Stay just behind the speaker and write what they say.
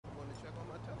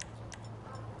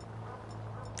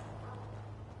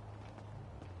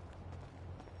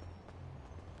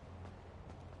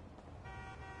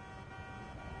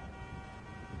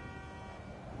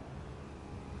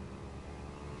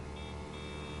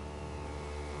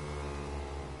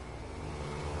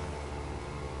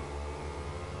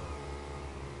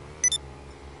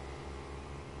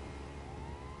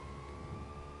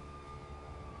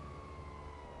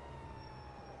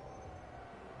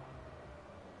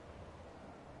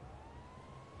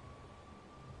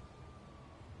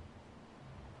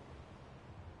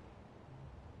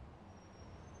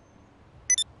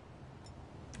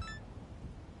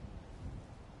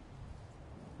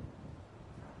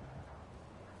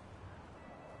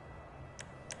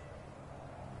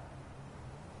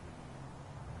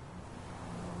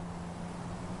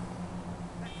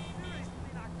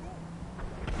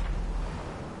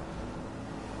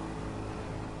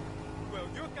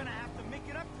You're gonna have to make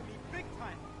it up to me big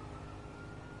time.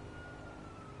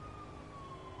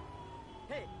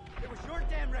 Hey, it was your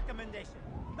damn recommendation,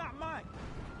 not mine.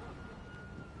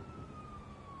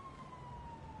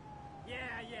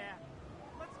 Yeah.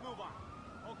 Let's move on.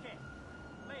 Okay,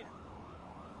 later.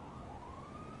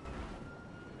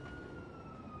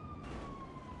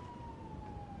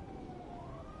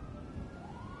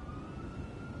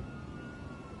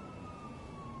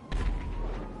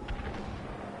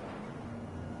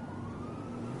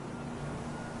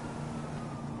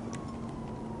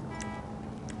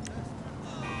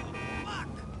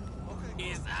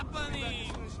 Is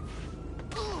happening?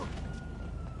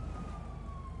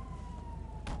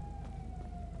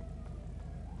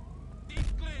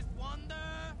 Dickless wonder?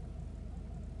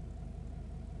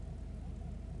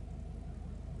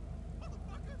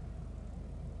 Motherfucker!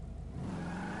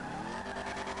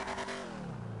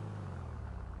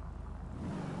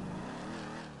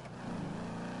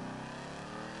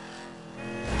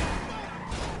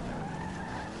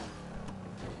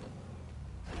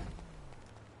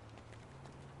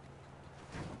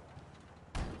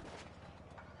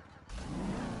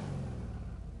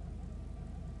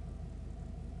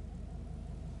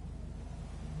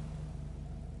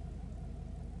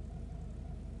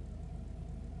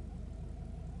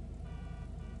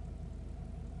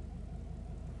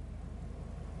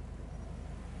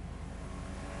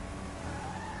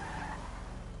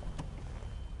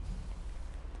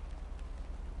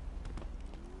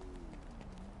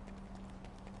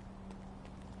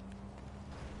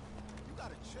 You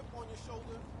got a chip on your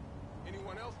shoulder?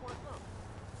 Anyone else want some?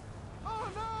 Oh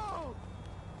no!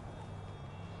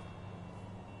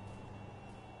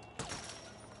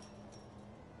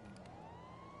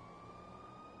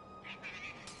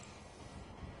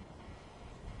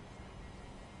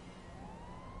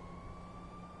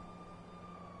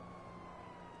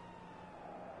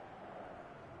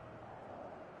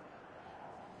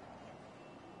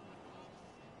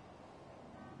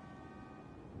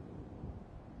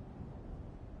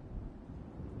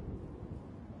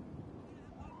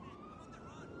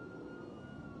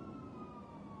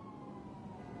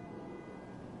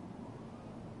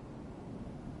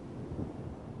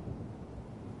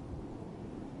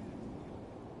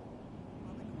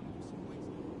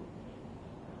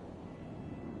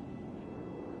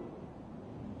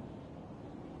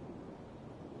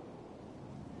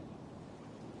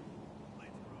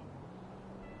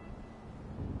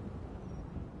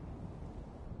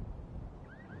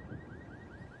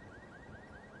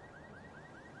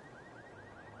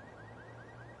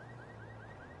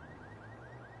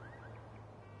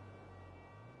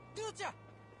 Ducha!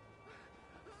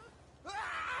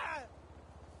 Ah!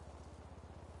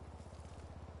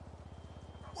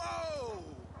 Whoa!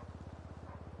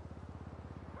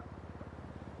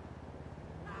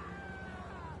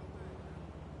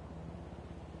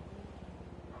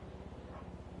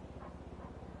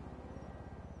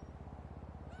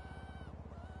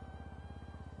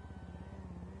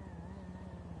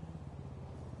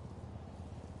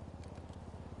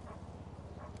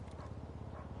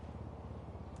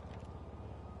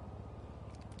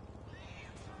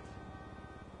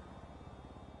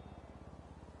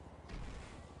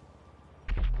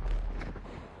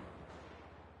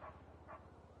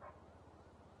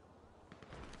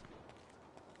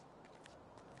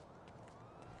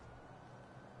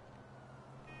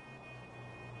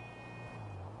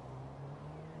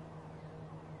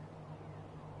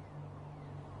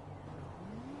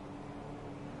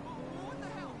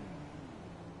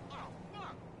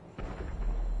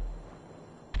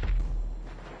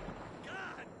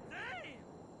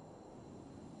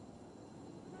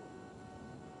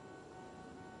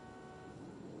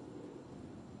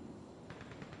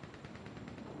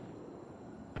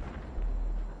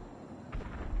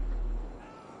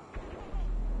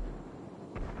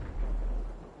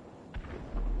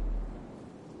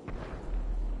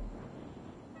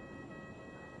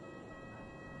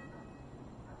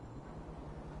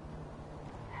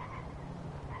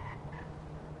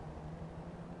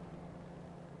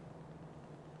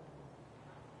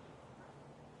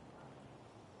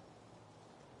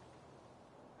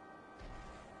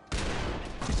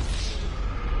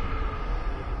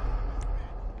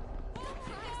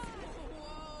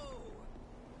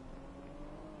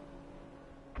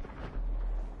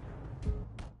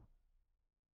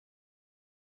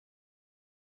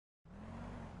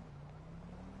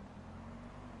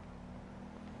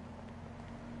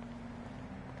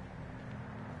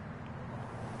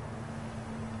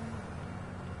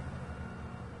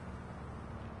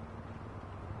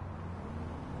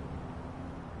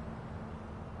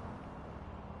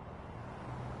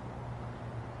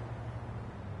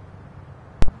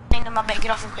 into my bed. Get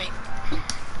off real quick.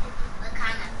 What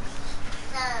kind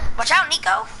of? Watch out,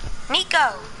 Nico.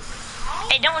 Nico.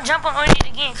 Hey, don't jump on it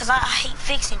again, cause I hate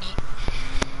fixing it.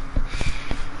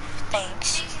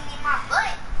 Thanks. Fixing in my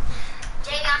butt.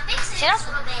 Jay, I'm fixing See, this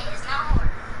little bit. It's not hard.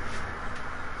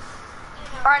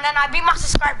 All right, now be my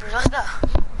subscribers. Let's go.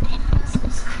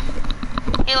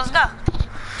 Hey, let's go.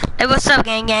 Hey, what's up,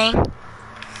 gang?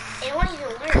 It won't even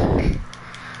work.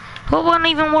 What won't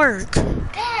even work?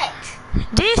 That.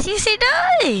 This, yes, it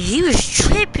does. He was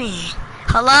tripping.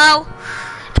 Hello?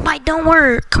 The mic don't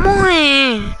work. Come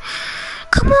on.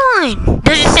 Come on.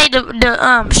 Does it say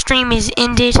the stream is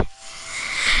ended?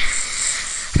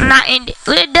 Not ended.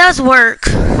 It does work.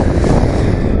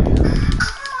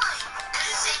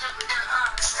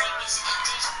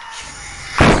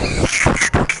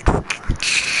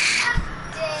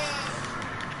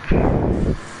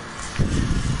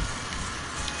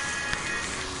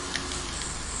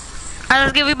 Alright,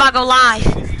 let's get we about to go live.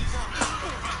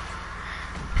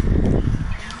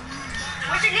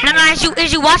 No,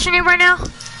 is you watching it right now?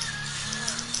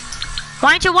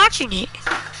 Why aren't you watching it?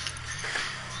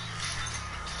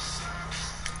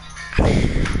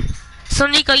 So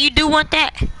Nico, you do want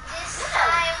that?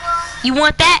 You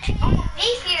want that?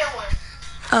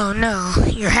 Oh no,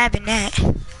 you're having that.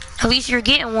 At least you're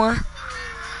getting one.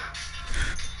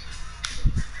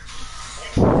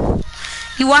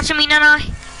 You watching me, Nana?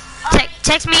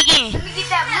 Text me again. Let me get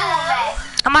that blue one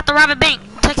back. I'm about to rob a bank.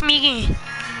 Text me again.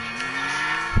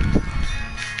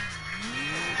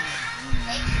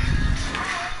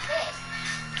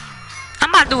 I'm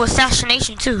about to do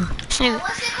assassination too. What's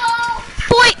it called?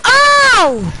 Boy,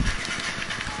 oh!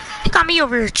 You got me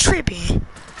over here tripping.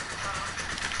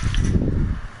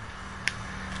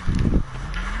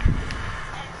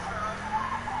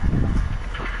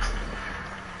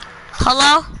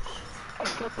 Hello?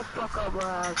 Shut the fuck up,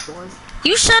 boy.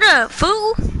 You shut up,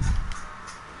 fool.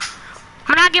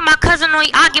 I'm gonna get my cousin on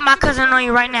you. I'll get my cousin on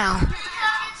you right now.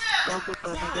 Don't get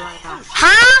that nigga right now.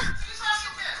 Huh?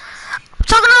 I'm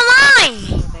talking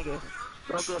online. Nigga.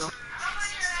 Go get him.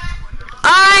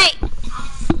 Alright.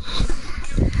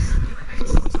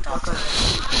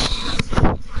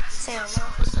 Say hello.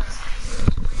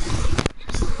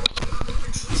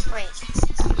 Wait.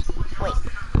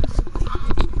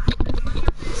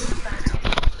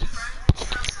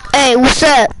 Hey, what's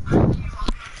up?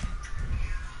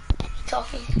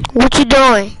 Talking. What you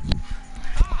doing?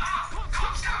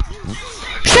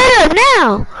 Shut up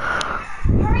now!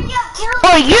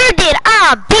 Or you're dead.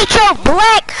 I'll beat your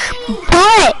black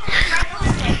butt.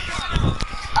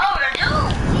 Oh, the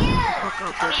dude. Yeah.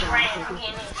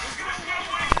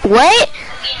 What?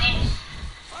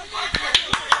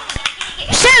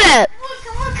 Shut up.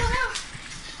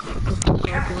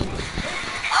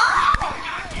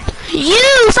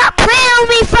 You stop playing with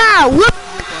me, fire. Whoop.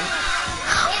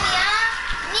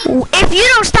 If you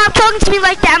don't stop talking to me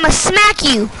like that, I'ma smack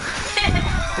you.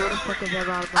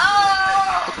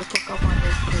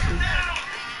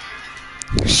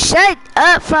 Shut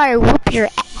up, fire. Whoop your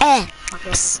ass.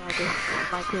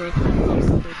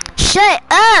 Shut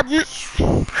up.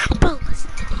 Bro, listen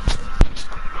to me.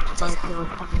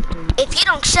 If you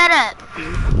don't shut up.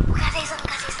 Gotta say something.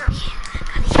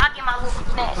 I'll get my little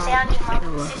man. Say I'll get my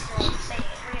little sister and say it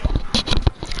real.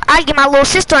 I'll get my little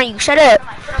sister on you. Shut up.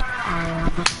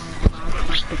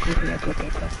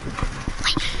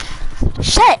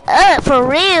 Shut up, for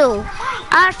real.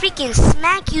 I'll freaking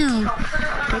smack you.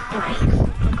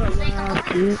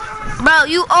 Bro,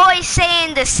 you always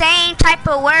saying the same type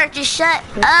of word. Just shut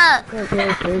up.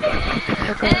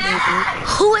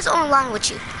 Who is online with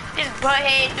you? This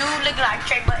butthead dude looking like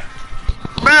Trey Butt.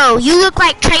 Bro, you look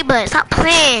like Trey Butt. Stop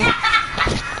playing.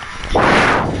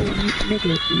 Nigga,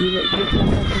 you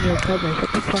shut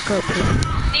the fuck up,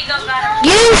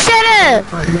 You shut up.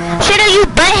 Shut up, you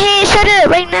butthead. Shut up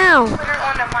right now. Put her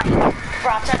on the mic.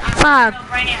 Bro, I'll tell you Fuck.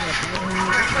 right now.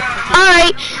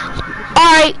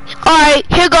 Alright.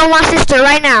 Here go my sister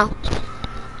right now.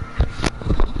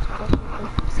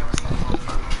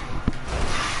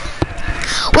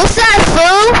 What's up,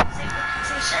 fool?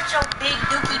 Say, shut your big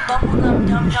dookie bubblegum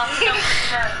dumb jump.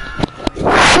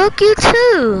 Fuck you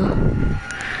too.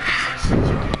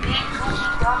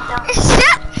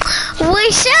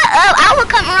 Shut up. I will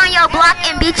come around your block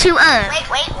and beat you up.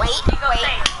 Wait.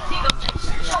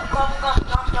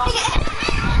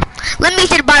 Let me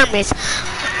hit the bottom of this.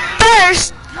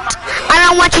 First, I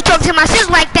don't want you talking to my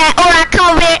sister like that, or I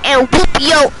come over here and whoop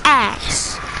your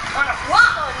ass. On the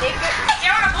block, nigga.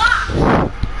 You're on the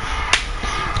block.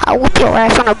 I'll whoop your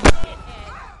ass on a...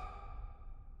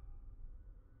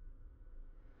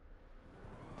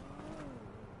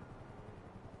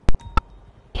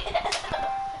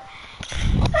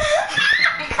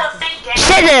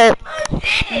 Shut up.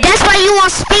 That's why you on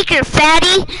speaker,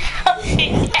 fatty.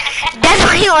 That's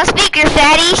why you on speaker,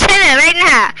 fatty. Shut up right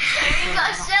now.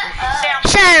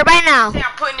 Shut up right now. I'm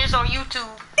putting this on YouTube.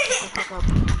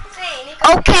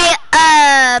 Okay,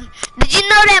 did you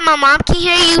know that my mom can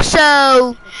hear you,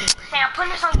 so... Hey, I'm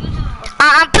putting this on YouTube.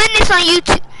 I'm putting this on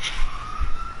YouTube.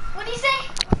 What do you say?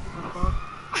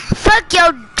 Fuck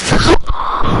your...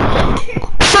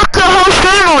 Fuck your whole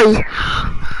family.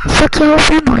 Fuck your whole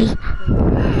family.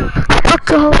 Fuck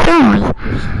your whole family.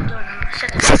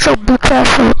 Shut your bitch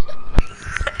ass up.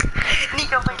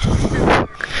 Nico,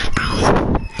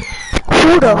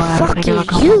 Who the fuck is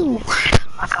you?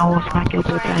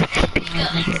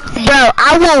 Bro,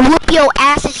 I will whoop your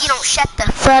ass if you don't shut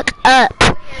the fuck up.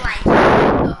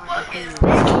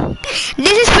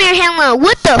 This is for your handler.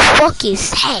 What the fuck is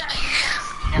that?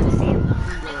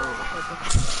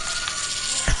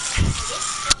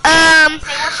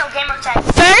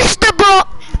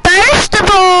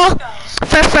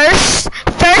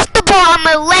 First of all, I'm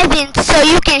 11, so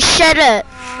you can shut up.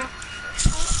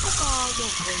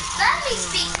 let me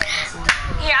speak.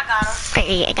 Here, I got him.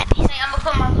 Hey, I got this. Hey, I'm gonna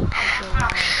put my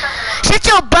Shut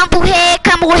your bumblehead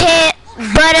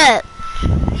butt up.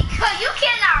 You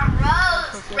cannot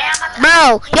roast.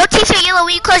 Bro, your t-shirt yellow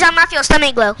when you close your mouth, your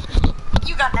stomach glow.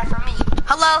 You got that from me.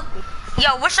 Hello?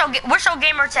 Yo, what's your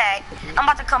gamer tag? I'm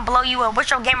about to come blow you up. What's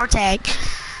your gamer tag?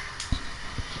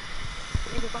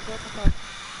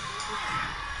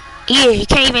 Yeah, you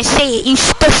can't even say it. You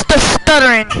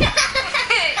stuttering.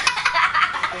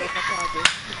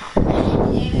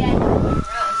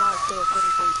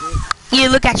 Yeah,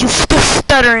 look at you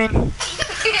stuttering.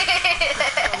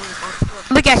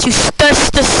 Look at you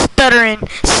stuttering.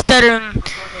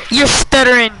 You're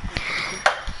stuttering.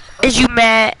 Is you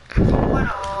mad?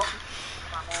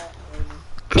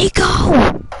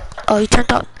 Nico! Oh, you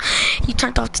turned off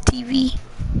the TV.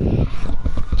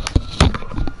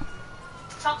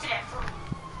 Talk to that fool.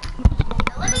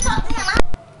 Let me talk to him.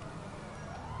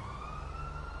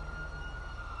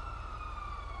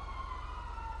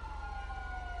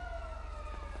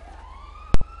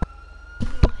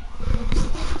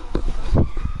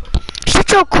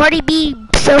 Shut your Cardi B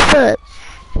self up.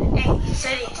 Hey, you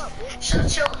said it.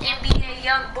 Shut your NBA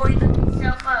young boy looking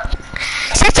self up.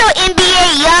 Shut your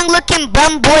NBA young looking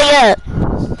bum boy up.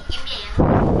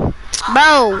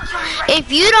 Bro,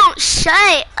 if you don't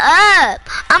shut up,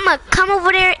 I'ma come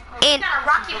over there and...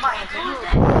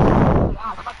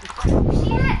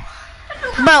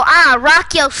 Bro, I'll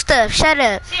rock your stuff. Shut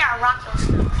up. See, I rock your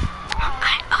stuff.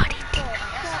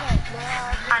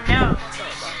 I know.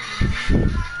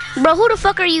 Bro, who the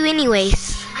fuck are you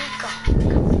anyways?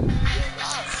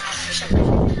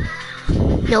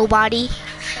 Nobody.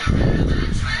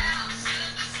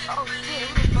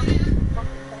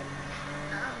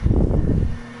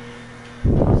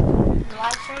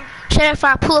 Shut up if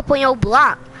I pull up on your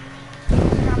block.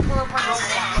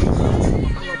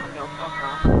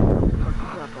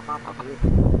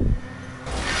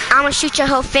 I'ma shoot your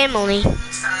whole family.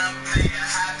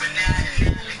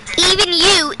 Even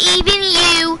you.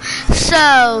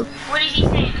 So What did he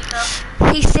say,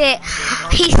 Nico?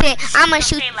 he said I'ma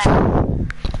shoot.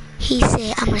 He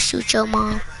said I'ma shoot your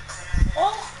mom.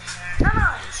 Oh,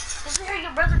 nice. Doesn't hear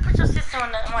your brother put your sister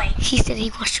on the mic. He said he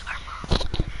gonna shoot her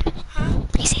mom.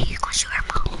 He said he's gonna shoot her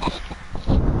mom. What?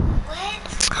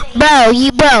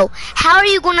 Bro, how are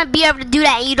you gonna be able to do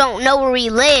that and you don't know where we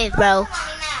live, bro?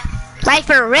 Like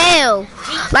for real,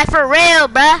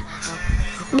 bruh.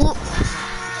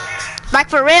 Like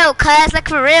for real,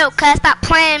 cuz. Stop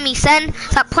playing me,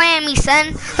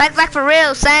 son. Like for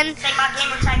real, son. Say my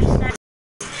gamer tag is set.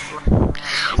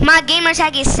 My gamer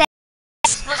tag is set.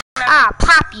 I'll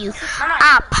pop you.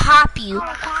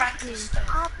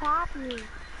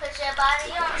 Put your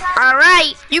body on top.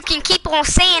 Alright, you can keep on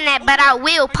saying that, but I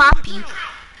will pop you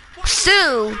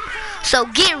soon. So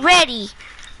get ready.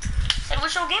 Say,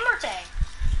 what's your gamer tag?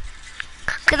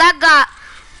 Cause I got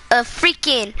a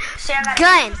freaking Say, I got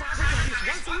gun.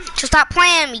 So stop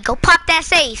playing me. Go pop that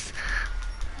safe.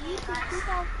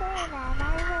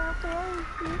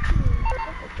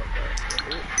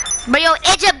 But yo,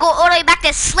 edge up go all the way back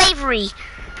to slavery.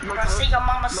 Bro, say your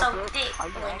mama so thick.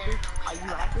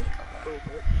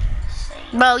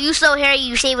 Bro, you so hairy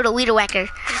you shave with a weeder whacker.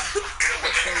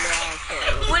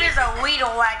 What is a weeder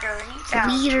whacker? You tell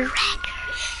me. Weeder whacker.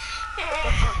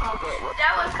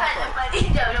 That was kind of funny,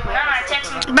 though. Nah,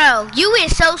 text me. Bro, you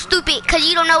is so stupid because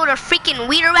you don't know what a freaking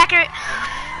weeder whacker.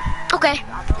 Okay.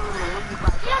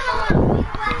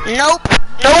 Nope.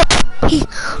 He's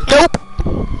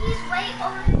way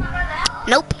older than my brother.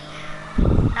 Nope.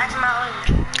 That's my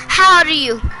older. How old are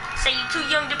you? Say you too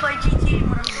young to play GTA,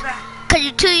 motherfucker. Cause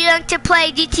you're too young to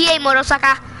play GTA,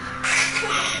 Motosaka.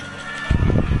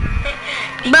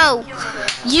 Bro,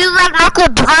 you like Uncle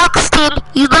Blackston.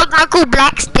 You like Uncle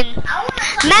Blackston.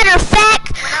 Matter of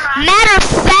fact,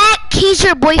 he's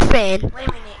your boyfriend. Wait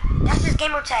a minute. That's his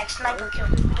gamer tag, Sniper Killer.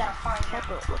 We gotta find him.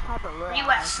 Where you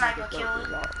at, Sniper Killer?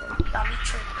 You got me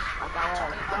tripping.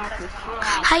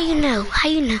 How you know? How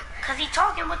you know? Cause he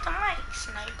talking with the mic,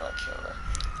 Sniper Killer.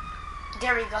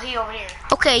 There we go, he over there.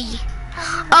 Okay.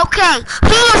 Okay,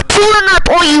 he is pulling up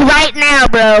on you right now,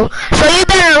 bro. So you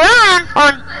better run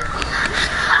on.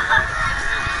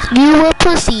 You were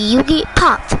pussy, you get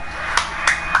popped.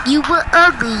 You were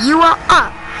ugly, you are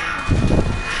up.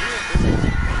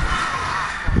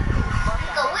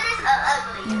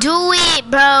 Do it,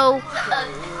 bro.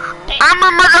 I'm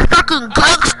a motherfucking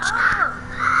gangster.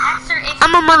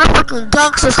 I'm a motherfucking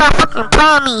gangster. Stop fucking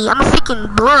playing me. I'm a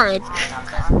freaking blood.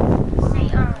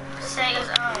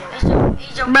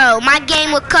 Bro, my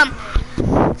game will come.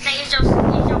 Say it's your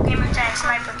gamer tag,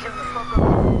 Sniper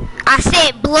Killer. I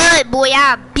said blood, boy.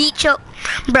 I'll beat you.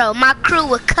 Bro, my crew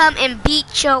will come and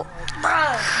beat you.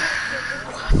 Bruh.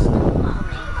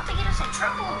 I think it's in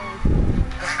trouble.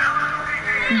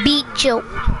 Beat you.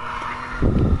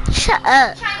 Shut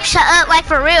up. Shut up, like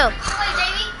for real.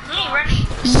 He ain't ready.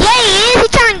 Yeah, he is. He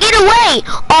trying to get away.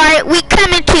 Alright, we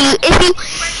coming to you.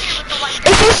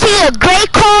 If you see a gray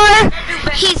car,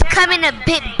 he's coming to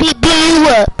beat you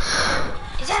up.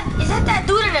 Is that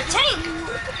dude in the tank?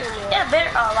 That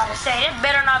better, like I said, it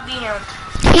better not be him.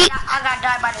 I got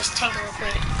died by this tank real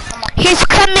quick. He's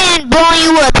coming, blowing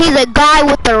you up. He's a guy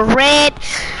with a red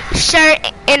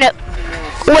shirt and a.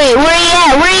 Wait, where he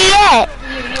at? Where he at?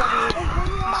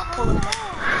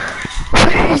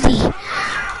 Where is he?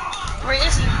 Where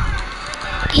is he?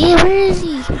 Yeah, where is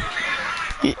he?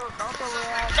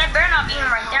 That better not be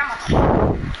him right there.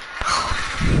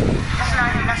 That's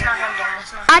not him. That's not him, Dan.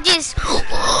 That's not him. I just.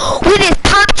 We just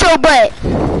popped your butt.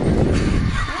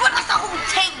 What? That's the whole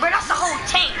tank, bro. That's the whole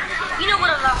tank. You know what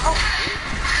the whole.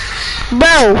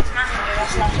 Bro, That's not him, bro.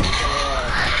 That's not him.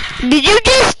 did you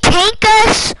just tank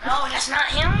us? No, that's not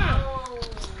him.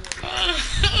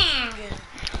 Dang.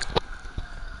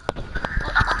 Look,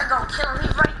 I'm about to go kill him.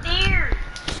 He's right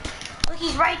there. Look,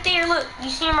 he's right there. Look, you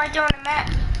see him right there on the map.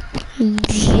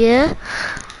 Yeah.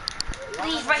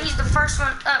 He's the first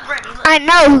one up ready. Look. I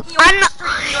know.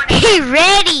 He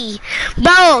ready.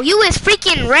 Bro, you was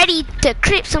freaking ready to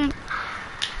crip some.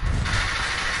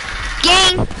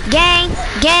 Gang, gang,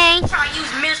 gang. Trying to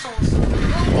use missiles.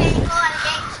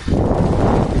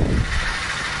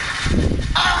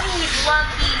 Oh, he's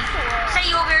lucky. Say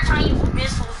you over here trying to use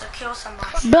missiles to kill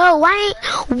somebody. Bro, why ain't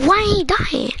he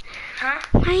dying? Huh?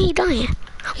 Why ain't he dying?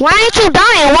 Why ain't you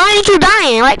dying? Why ain't you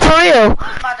dying? Like for real.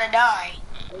 I'm about to die.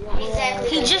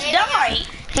 He just died.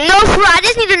 No, for real. I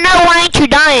just need to know why ain't you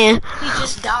dying. He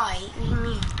just died. What do you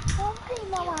mean?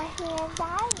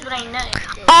 It ain't nothing.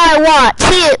 Alright, watch.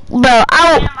 See it, bro.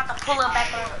 I'm about to pull it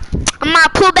back on. I'm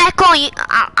about to pull back on you.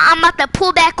 I'm about to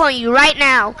pull back on you right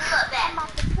now.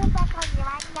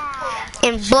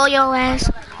 And blow your ass.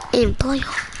 And blow your.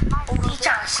 Oh, he's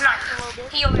trying to snipe.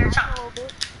 He over here trying.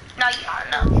 No,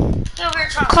 no. He over here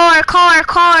trying. Car. No,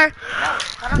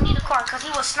 I don't need a car because he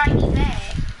will snipe me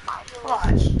bad. Watch.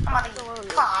 I'm about to get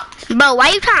popped. Bro, why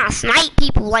you trying to snipe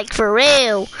people like for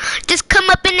real? Just come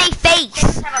up in their face.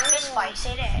 Let's have a fist fight.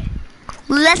 Say that.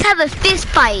 Let's have a fist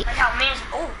fight. Like how man's.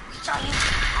 Oh, he's trying to use.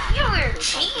 You over here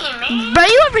cheating, man. Bro,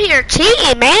 you over here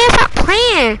cheating, man. Stop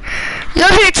playing. You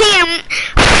over here cheating,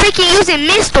 freaking using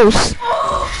missiles.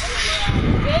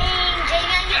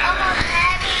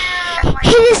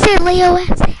 He just said Leo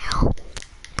as hell.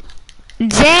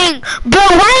 Dang. Bro,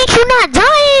 why ain't you not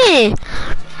dying?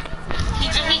 He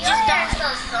just died.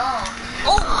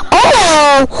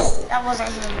 Oh. That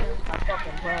wasn't him.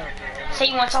 Say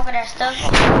you want to talk of that stuff?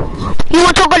 You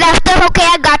want to talk about that stuff? Okay,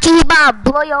 I got you. He about to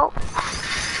blow yo.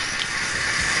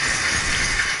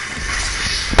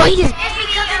 Bro, he just... It's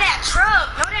because of that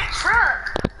truck. No, that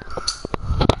truck.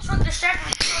 Truck distracted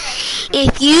me.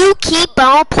 If you keep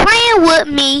on playing with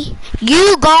me,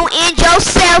 you gon' end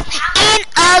yourself in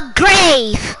a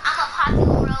grave. I'm a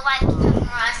popular real life customer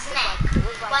on Snack.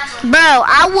 Bro,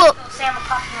 I will... Say I'm a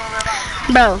popular real life.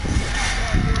 Bro.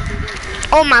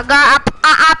 Oh my god,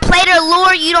 I play the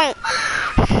lure, you don't...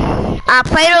 I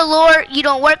play the lure, you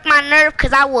don't work my nerve,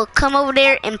 because I will come over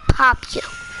there and pop you.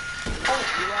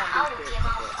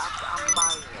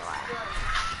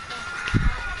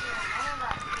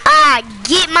 I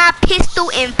get my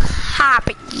pistol and pop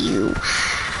you.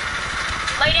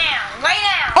 Lay down. Lay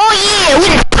down. Oh yeah, we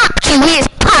just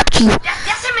popped you.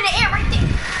 That's him in the air right there.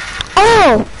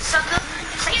 Oh. Sucker.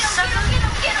 Say sucker.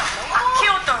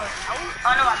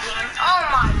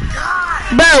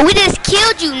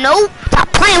 killed you. Nope.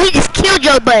 Stop playing. We just killed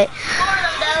your butt.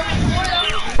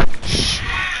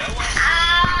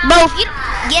 Bro, if you,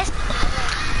 yes.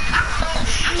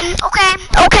 Okay.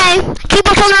 Keep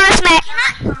on talking on smack.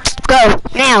 Go,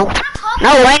 now.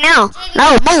 No, right now.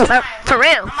 No, move. For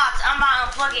real. I'm about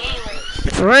to unplug it anyway.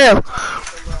 For real.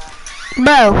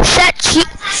 Bro, shut up.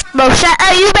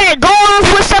 You better go on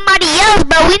with somebody else,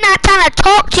 bro. We not trying to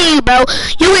talk to you, bro.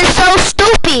 You is so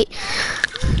stupid.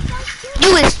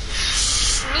 You is...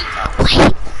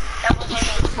 Wait.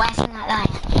 Why is he not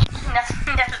lying? That's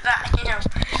not him.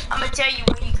 I'm gonna tell you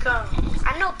when he comes.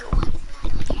 I know, but...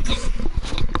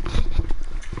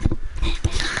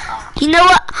 You know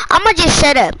what? I'm gonna just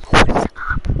shut up.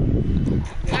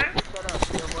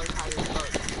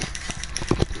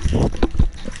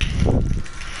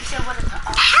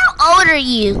 How old are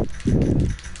you?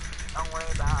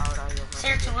 So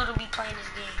you're too little to be playing this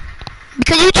game.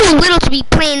 Because you're too little to be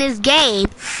playing this game.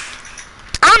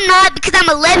 I'm not, because I'm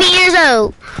 11 years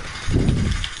old.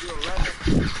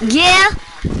 Yeah?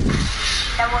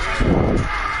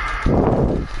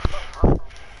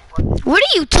 What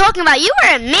are you talking about? You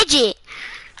were a midget.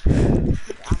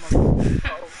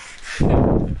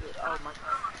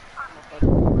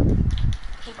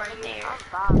 Keep right there.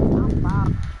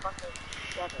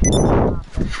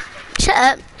 Shut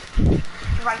up.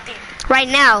 Right there. Right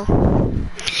now.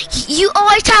 You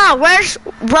always trying to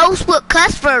roast with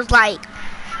cuss words, like,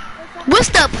 what's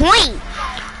the point?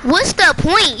 What's the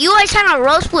point? You always trying to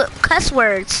roast with cuss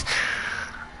words.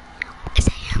 Is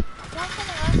that him?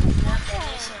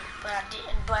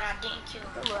 But I didn't kill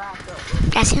him.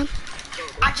 That's him?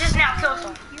 I just now killed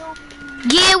him.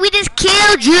 Yeah, we just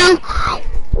killed you.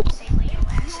 Say lay your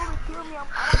ass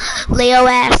out. Lay your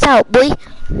ass out, boy.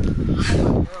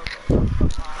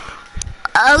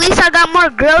 At least I got more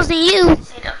girls than you.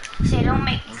 Say don't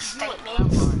make these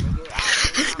statements.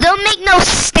 Don't make no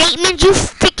statements, you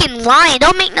freaking lying.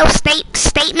 Don't make no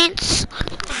statements.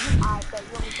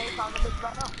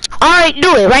 Alright,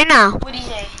 do it right now. What'd he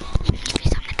say?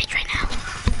 FaceTime the bitch right now.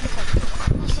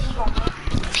 He said he gonna make.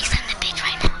 FaceTime the bitch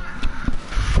right now.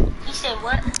 He said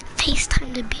what?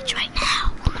 FaceTime the bitch right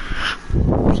now.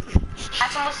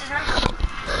 Ask him what's his number.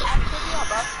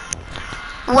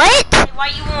 What? Say why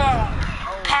you want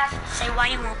pass. Say why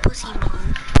you want pussy mode.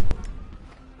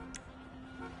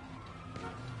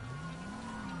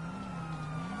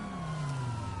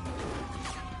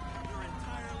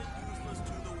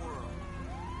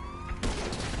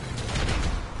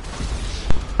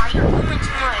 You're doing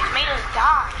too much. Made us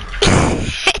die.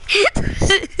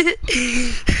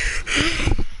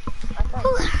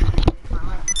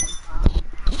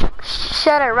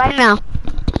 Shut it right now.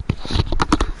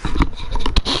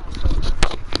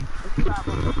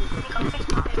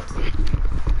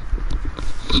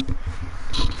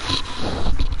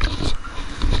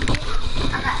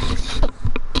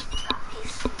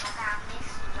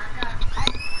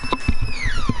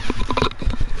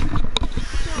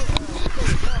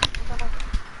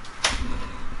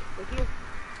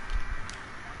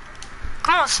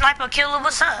 Come on, sniper killer,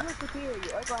 what's up?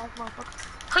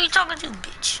 Who you talking to,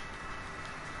 bitch?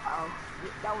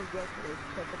 That was yesterday.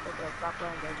 Stop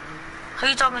playing games. Who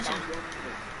you talking to?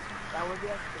 That was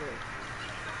yesterday.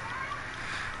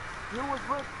 You was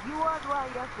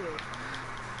right yesterday.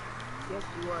 Yes,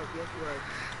 you was.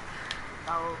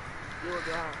 No, you was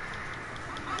right.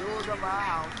 You was at my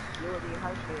house. You was in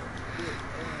her bed. You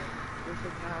was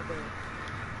sitting in her bed.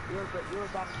 You was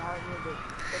back in her room.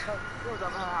 You was at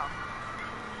her house.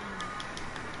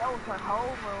 That was her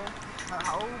whole room, her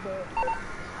whole bed, her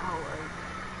whole earth.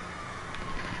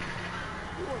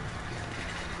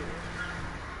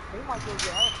 They might give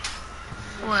you up.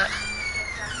 What?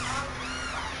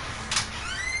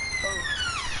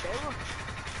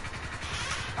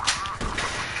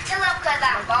 Chill up, cause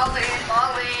I'm balling.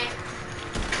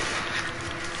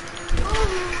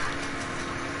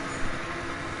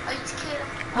 Are you scared?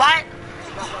 Why?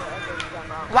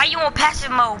 Why you on passive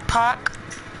mode, punk?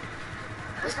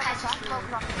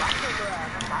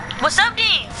 What's up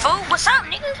then, fool? What's up,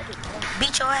 nigga?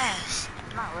 Beat your ass.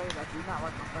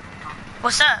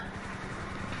 What's up?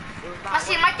 I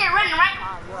see him right there running,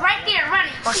 right there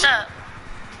running. What's up?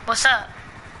 What's up?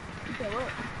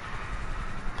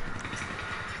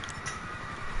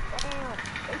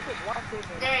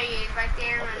 There he is, right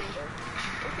there running.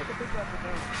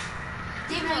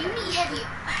 David, you need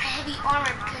heavy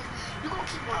armor because you're gonna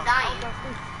keep on dying.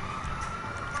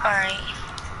 Alright.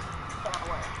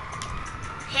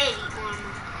 Heavy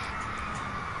armor.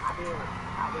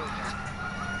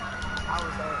 I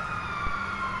was there.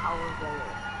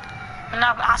 And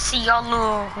I'll see y'all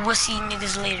little wussy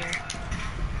niggas later.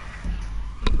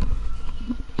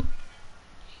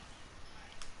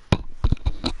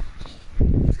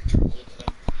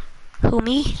 Who,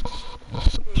 me?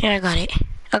 Here, I got it.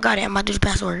 I got it. I'm about to do the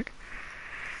password.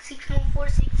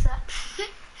 6146 up.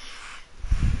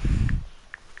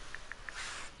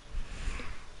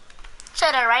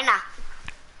 Say that right now.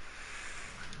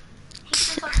 He's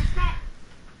still talking smack.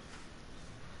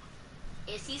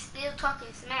 Is he still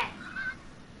talking smack?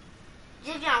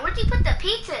 Javion, where'd you put the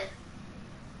pizza?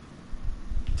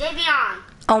 Javion.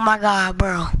 Oh my God,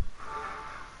 bro.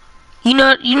 You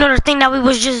know the thing that we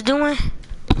was just doing?